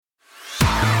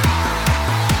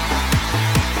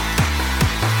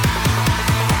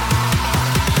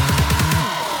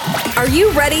you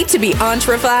ready to be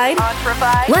entrefied?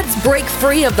 Let's break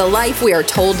free of the life we are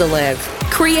told to live.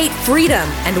 Create freedom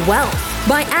and wealth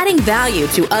by adding value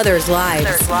to others'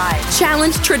 lives.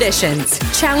 Challenge traditions,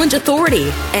 challenge authority,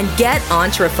 and get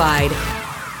entrefied.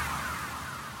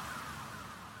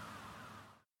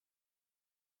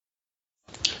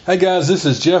 Hey guys, this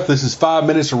is Jeff. This is 5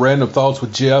 Minutes of Random Thoughts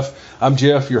with Jeff. I'm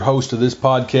Jeff, your host of this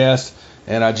podcast,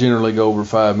 and I generally go over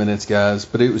 5 minutes, guys,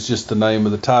 but it was just the name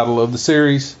of the title of the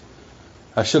series.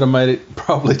 I should have made it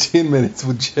probably 10 minutes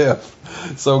with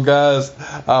Jeff. So guys,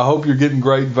 I hope you're getting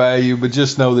great value, but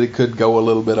just know that it could go a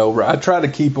little bit over. I try to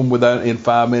keep them in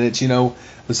 5 minutes,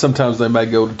 but sometimes they may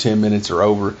go to 10 minutes or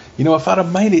over. If I'd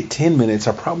have made it 10 minutes,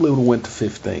 I probably would have went to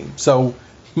 15. So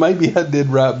maybe I did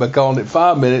right by calling it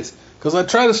 5 minutes, because I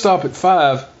try to stop at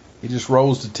 5, it just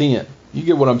rolls to 10. You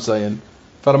get what I'm saying?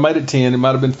 If I'd have made it 10, it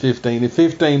might have been 15. If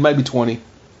 15, maybe 20.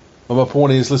 But my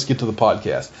point is, let's get to the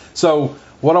podcast. So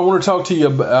what I want to talk to you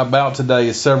about today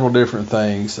is several different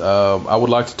things. I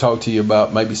would like to talk to you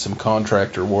about maybe some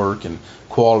contractor work and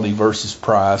quality versus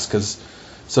price, because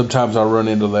sometimes I run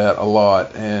into that a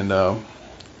lot. And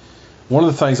one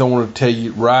of the things I want to tell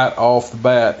you right off the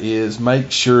bat is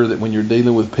make sure that when you're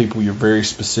dealing with people, you're very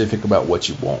specific about what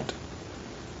you want.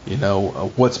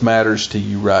 What matters to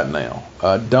you right now.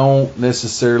 Don't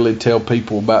necessarily tell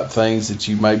people about things that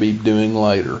you may be doing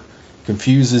later.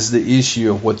 Confuses the issue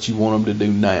of what you want them to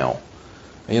do now.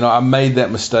 I made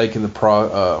that mistake in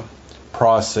the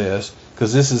process,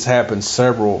 because this has happened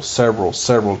several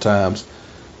times,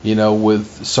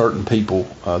 with certain people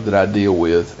that I deal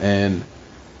with, and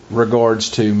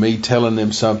regards to me telling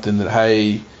them something that,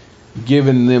 hey,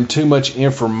 giving them too much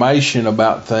information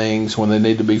about things when they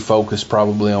need to be focused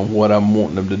probably on what I'm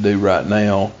wanting them to do right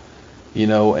now,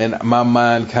 and my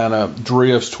mind kind of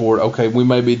drifts toward, okay, we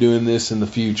may be doing this in the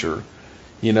future,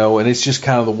 and it's just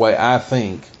kind of the way I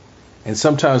think. And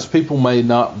sometimes people may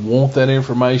not want that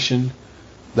information.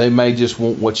 They may just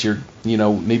want what you're,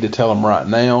 need to tell them right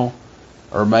now,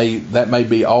 or that may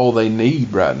be all they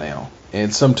need right now.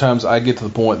 And sometimes I get to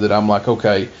the point that I'm like,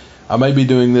 okay, I may be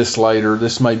doing this later.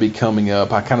 This may be coming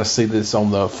up. I kind of see this on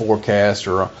the forecast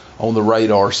or on the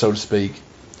radar, so to speak.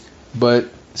 But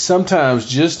sometimes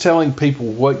just telling people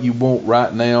what you want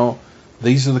right now,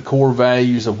 these are the core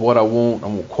values of what I want. I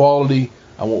want quality.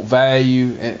 I want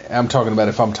value. And I'm talking about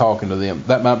if I'm talking to them.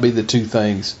 That might be the two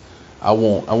things I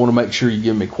want. I want to make sure you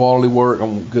give me quality work. I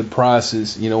want good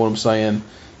prices. You know what I'm saying?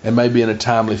 And maybe in a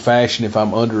timely fashion if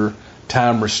I'm under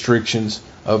time restrictions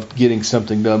of getting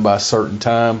something done by a certain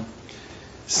time.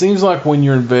 Seems like when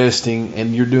you're investing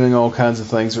and you're doing all kinds of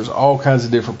things, there's all kinds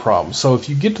of different problems. So if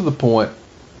you get to the point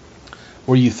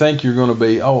where you think you're going to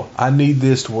be, oh, I need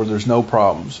this to where there's no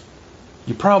problems,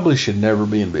 you probably should never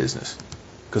be in business,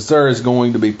 because there is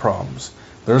going to be problems.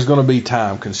 There's going to be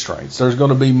time constraints. There's going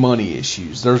to be money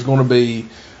issues. There's going to be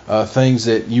things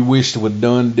that you wish would have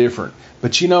done different.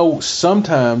 But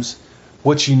sometimes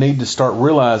what you need to start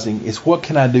realizing is, what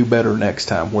can I do better next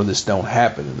time where this don't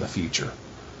happen in the future?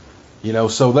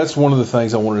 So that's one of the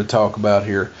things I wanted to talk about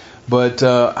here. But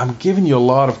I'm giving you a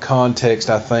lot of context,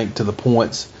 I think, to the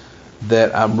points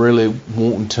that I'm really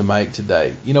wanting to make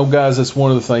today. Guys, that's one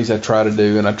of the things I try to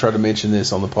do, and I try to mention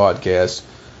this on the podcast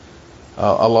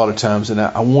a lot of times, and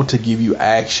I want to give you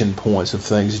action points of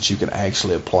things that you can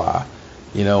actually apply,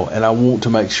 and I want to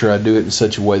make sure I do it in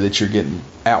such a way that you're getting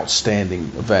outstanding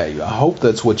value. I hope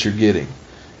that's what you're getting.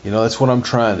 That's what I'm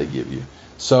trying to give you.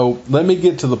 So let me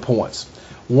get to the points.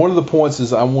 One of the points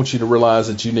is I want you to realize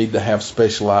that you need to have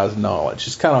specialized knowledge.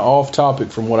 It's kind of off topic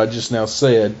from what I just now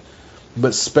said,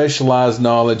 but specialized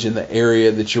knowledge in the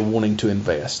area that you're wanting to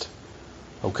invest.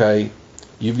 Okay?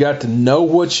 You've got to know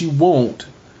what you want,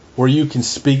 where you can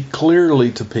speak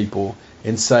clearly to people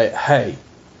and say, hey,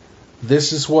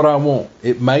 this is what I want.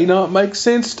 It may not make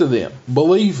sense to them.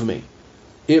 Believe me,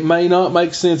 it may not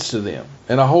make sense to them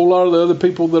and a whole lot of the other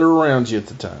people that are around you at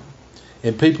the time.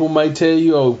 And people may tell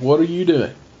you, oh, what are you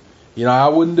doing? I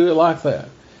wouldn't do it like that.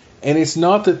 And it's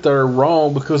not that they're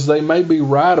wrong, because they may be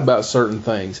right about certain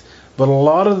things. But a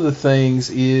lot of the things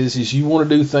is you want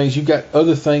to do things, you've got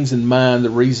other things in mind.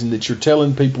 The reason that you're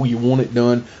telling people you want it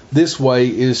done this way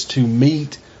is to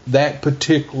meet that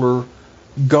particular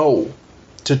goal,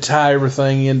 to tie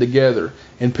everything in together.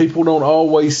 And people don't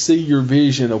always see your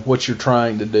vision of what you're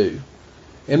trying to do.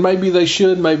 And maybe they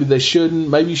should, maybe they shouldn't.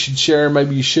 Maybe you should share,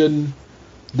 maybe you shouldn't.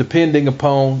 Depending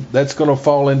upon, that's going to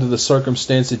fall into the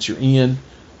circumstance that you're in,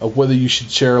 of whether you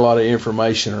should share a lot of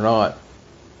information or not.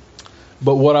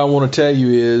 But what I want to tell you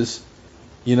is,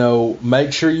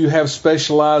 make sure you have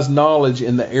specialized knowledge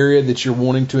in the area that you're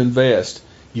wanting to invest.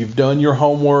 You've done your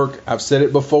homework. I've said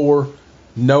it before.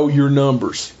 Know your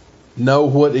numbers. know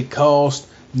what it costs,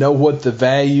 know what the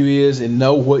value is, and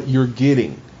know what you're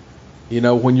getting.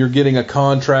 When you're getting a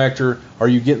contractor, are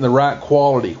you getting the right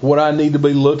quality? What I need to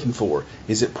be looking for.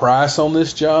 Is it price on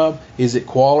this job? Is it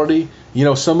quality?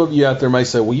 Some of you out there may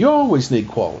say, well, you always need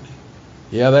quality.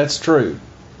 Yeah, that's true.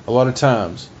 A lot of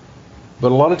times.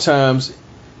 But a lot of times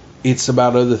it's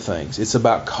about other things. It's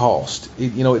about cost.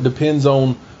 It depends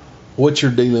on what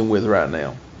you're dealing with right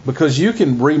now. Because you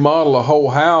can remodel a whole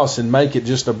house and make it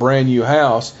just a brand new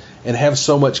house and have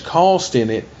so much cost in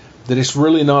it that it's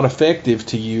really not effective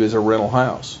to you as a rental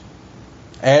house.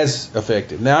 As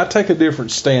effective. Now, I take a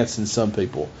different stance than some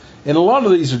people. And a lot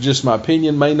of these are just my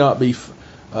opinion, may not be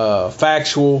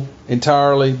factual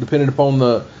entirely, depending upon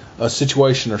the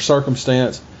situation or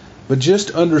circumstance. But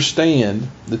just understand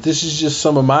that this is just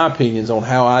some of my opinions on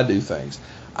how I do things.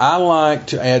 I like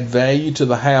to add value to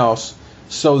the house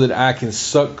so that I can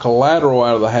suck collateral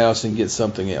out of the house and get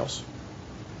something else.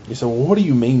 You say, well, what do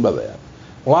you mean by that?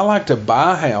 Well, I like to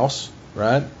buy a house,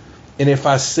 right? And if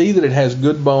I see that it has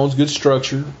good bones, good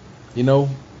structure,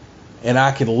 and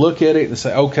I can look at it and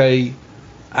say, okay,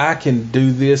 I can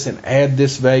do this and add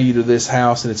this value to this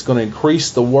house, and it's going to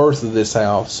increase the worth of this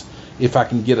house if I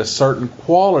can get a certain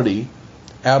quality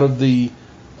out of the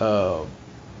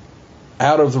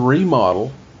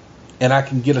remodel, and I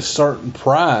can get a certain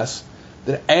price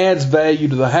that adds value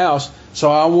to the house.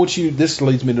 So I want you, this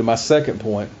leads me to my second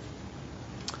point.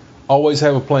 Always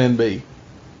have a plan B.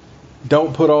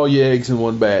 Don't put all your eggs in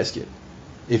one basket.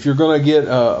 If you're going to get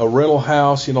a rental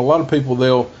house, a lot of people,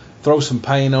 they'll throw some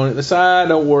paint on it. They say,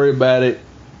 don't worry about it.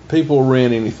 People will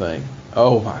rent anything.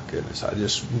 Oh my goodness, I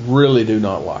just really do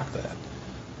not like that.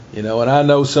 And I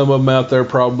know some of them out there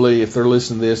probably, if they're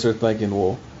listening to this, they're thinking,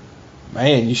 well,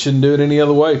 man, you shouldn't do it any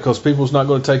other way because people's not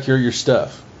going to take care of your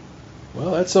stuff.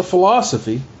 Well, that's a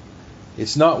philosophy.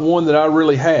 It's not one that I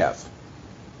really have.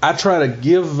 I try to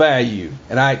give value,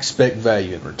 and I expect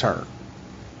value in return.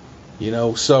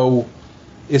 So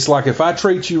it's like if I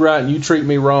treat you right and you treat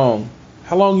me wrong,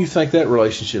 how long you think that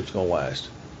relationship's going to last?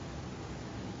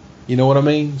 You know what I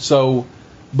mean? So,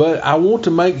 but I want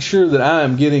to make sure that I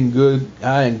am getting good.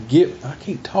 I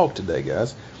can't talk today,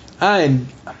 guys. I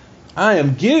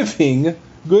am giving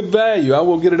good value. I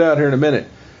will get it out here in a minute.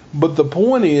 But the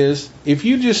point is, if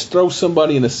you just throw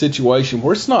somebody in a situation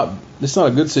where it's not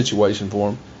a good situation for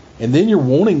them, and then you're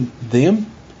wanting them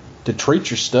to treat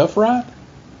your stuff right,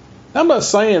 I'm not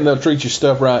saying they'll treat your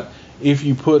stuff right if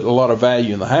you put a lot of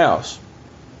value in the house.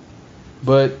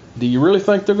 But do you really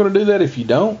think they're going to do that if you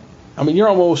don't? I mean, you're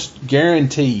almost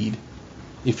guaranteed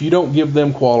if you don't give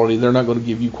them quality, they're not going to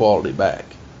give you quality back.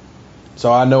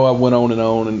 So I know I went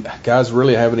on, and guys,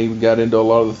 really haven't even got into a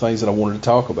lot of the things that I wanted to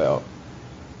talk about.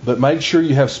 But make sure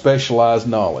you have specialized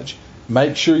knowledge.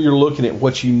 Make sure you're looking at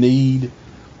what you need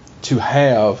to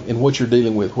have in what you're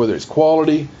dealing with, whether it's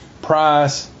quality,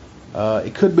 price.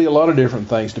 It could be a lot of different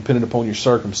things depending upon your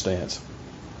circumstance.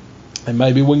 And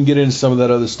maybe we can get into some of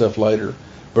that other stuff later.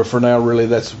 But for now, really,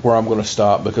 that's where I'm going to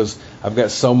stop because I've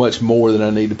got so much more that I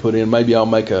need to put in. Maybe I'll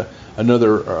make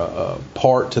another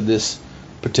part to this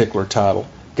particular title.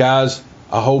 Guys,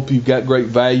 I hope you've got great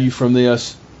value from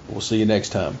this. We'll see you next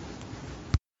time.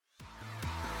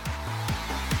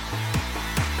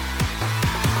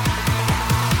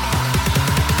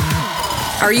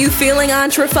 Are you feeling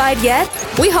entrified yet?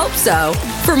 We hope so.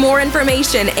 For more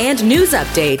information and news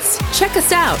updates, check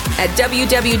us out at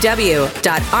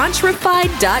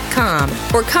www.entrified.com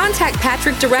or contact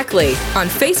Patrick directly on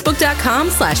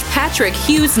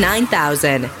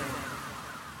facebook.com/PatrickHughes9000.